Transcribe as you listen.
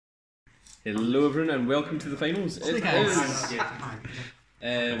Hello everyone and welcome to the finals. It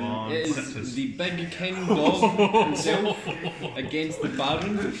is the big king dog himself against the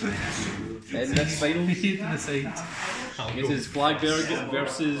Baron in this final. It is Flagburg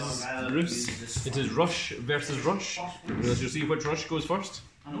versus Bruce. It is Rush versus Rush. We'll see which Rush goes first.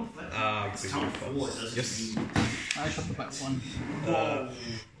 Yes. I shot the back one.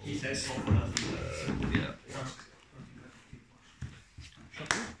 Yeah.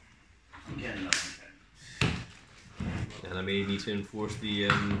 And I may need to enforce the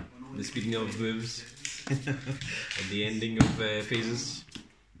speeding of moves and the ending of phases.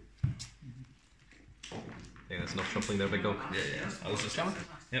 I think that's enough shuffling there, big dog. Yeah. I was just coming.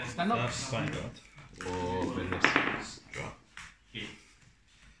 Yep. Stand up. That's fine, God. Oh goodness. Draw.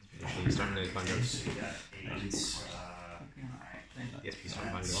 She's starting out bangers. Yes, please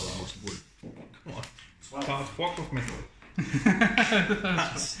start bangers on most of the board. Come on. Can't walk with me.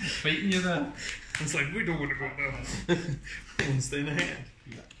 That's fighting you there. It's like, we don't want to go now. One staying ahead.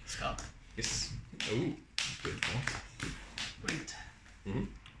 Scott. Yes. Oh, good one. Right. Mm-hmm.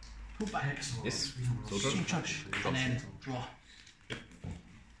 Pull back. Yes. So touch. And then draw. Yep.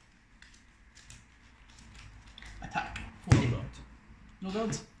 Attack. No 40. God. No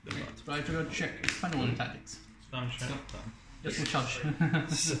guards? No God. Right, we're going to check. Final one tactics. Spam check. Just will charge.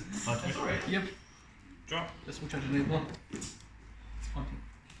 Yep. Draw. Just will charge enable.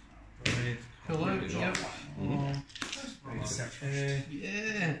 Right. Pull out. Yep. Okay.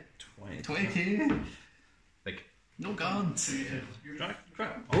 Yeah. 20. 20k. Big. No guards. Draw.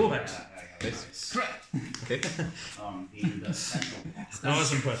 Crap. Oh, nice. Nice. Crap. Okay. That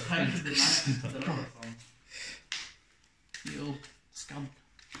was impressive. You scum.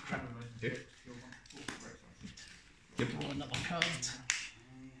 Crap. Okay. Yep. Draw another card.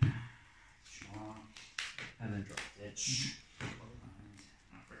 And then drop.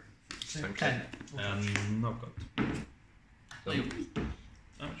 10. No God. So,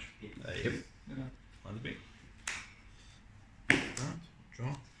 Damage. yep. On the beat. That.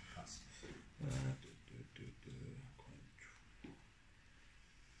 Draw.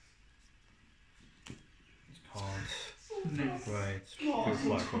 Cards. Right. Pure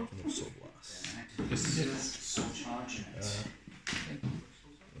Flagburg and the Soul Blast. Yes. Soul charge.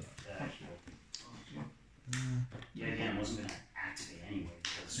 Yeah, again, I wasn't going to activate anyway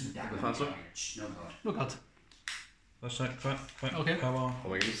because that would faster? damage. No god. No god. First strike, quick. Okay. Power. Oh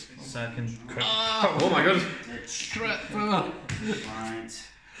my goodness. Second, quick. Oh my god. Ditch. Crap. Right.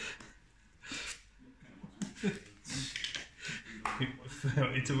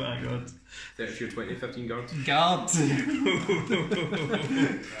 30 to Vanguard. 30 or 20, 15 guards. Guards. Oh,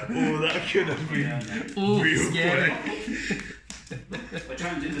 that could have been Oh, real scary. We're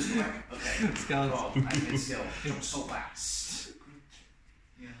trying to do this quick. Okay. Guards. God, I can skill. Jump so fast.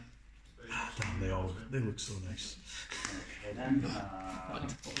 Damn, they look so nice. Okay then.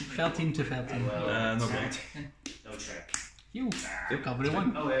 13 to 13. No God. No trick. You. Cover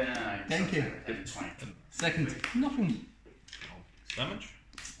one. Oh, yeah. Thank you. 20. Second. Nothing. Damage.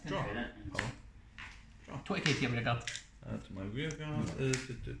 Draw. Okay then. Power. 20k to your guard. To my rear guard.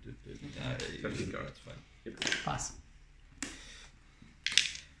 15 guards, fine. Pass.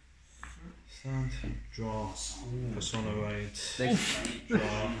 Stand. Draw. Persona right. Big.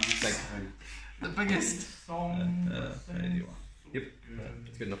 Draw. Big. The biggest. There you are. Yep.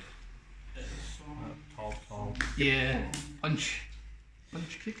 That's good enough. Tall. Yeah. Punch.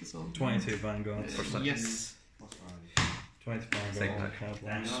 Punch kick is all. 22 Vanguard. Yes. 20 Vanguard. Second. Card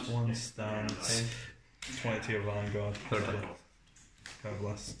blast. One stand. 20 Vanguard. Third. Card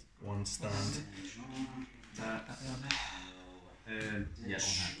blast. One stand.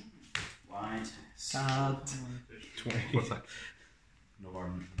 Yes. Wide. Card. 20. What's that? No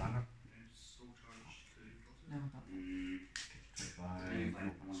arm. Banner. I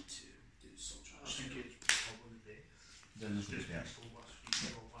want to do soul charge. Then this will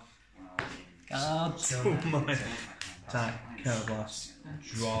Card. Oh my. Attack. Card blast.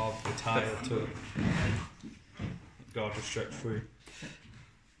 Draw. Retire to. Guard restrict free.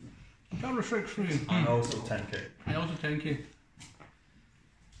 Guard restrict free. And also 10k. And also 10k.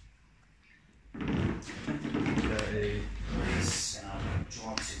 30.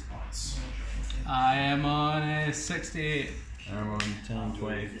 draw 2 cards. I am on 68. I'm on 10,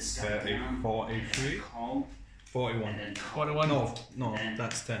 20, 30, 43, Call. 41. 41. No,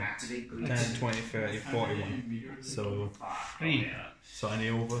 that's 10. 10, 20, 30, 41. So, 3. so any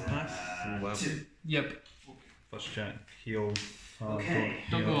overpass? Wow. Yep. First check, heal. Okay.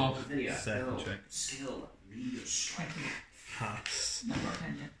 Don't go off. Video. Second check. Skill. Leader strike. Pass.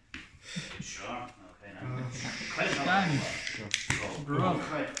 Sure. Okay. Stand. Draw.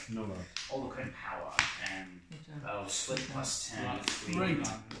 All the credit power and I'll split plus 10 between Right.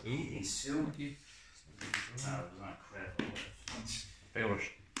 these two. Okay. There's not credit. Failures.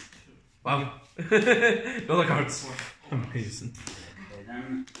 Wow. Another cards. Amazing. Okay,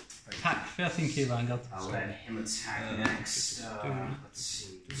 then Attack 13k Vanguard. I'll let him attack next. Let's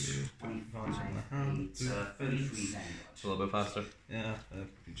see. 25, 33 Vanguard. A little bit faster. Yeah,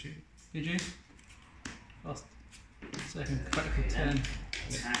 PG. PG. First. Second critical 10.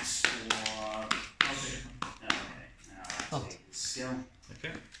 Attacks for. Okay. Now I'll take his skill.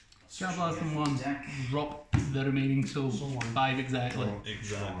 Okay. Grab less than one. Deck. Drop the remaining souls. 5 exactly.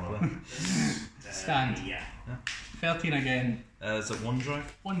 Exactly. Stand. Yeah. 13 again. Is it one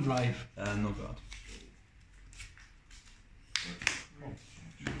drive? One drive. No god.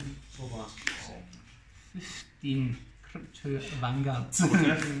 15. Crypt 2 Vanguard.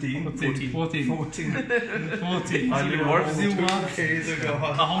 15. 14. 14. 14. I knew Worse. it was 2Ks ago.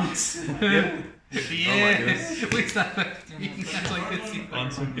 Out. Yeah. goodness. What's that? 15. That's like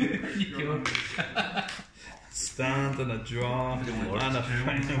 15. You go. Stand and a draw and a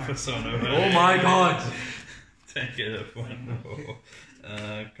final persona. Oh my god! Take it at one.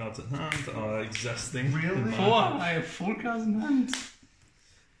 Cards in hand are existing. Really? 4. I have 4 cards in hand.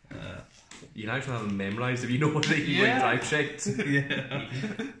 You can actually have them memorised if you know what they Yeah. drive checked. Yeah.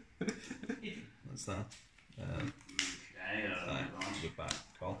 What's that? Okay, Attack, the back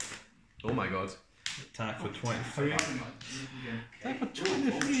call. Oh my god. Attack for 23. Attack for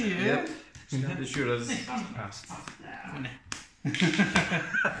 23, yeah? Yep. It sure is.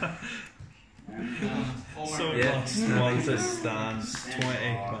 So Yeah. lost one to stand. 20.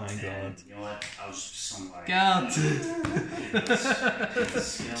 My god. You know what? I'll just somewhere. Guard.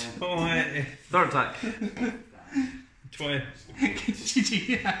 20. Third attack. 20.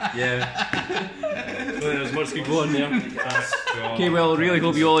 GG. Yeah. There's much to go on there. Draw. Okay, well, really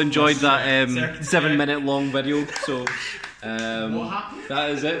hope you all enjoyed that 7-minute long video. So that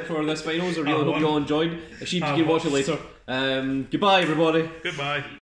is it for this finals. I really hope you all enjoyed. Sheep, you can watch it later. Goodbye, everybody. Goodbye.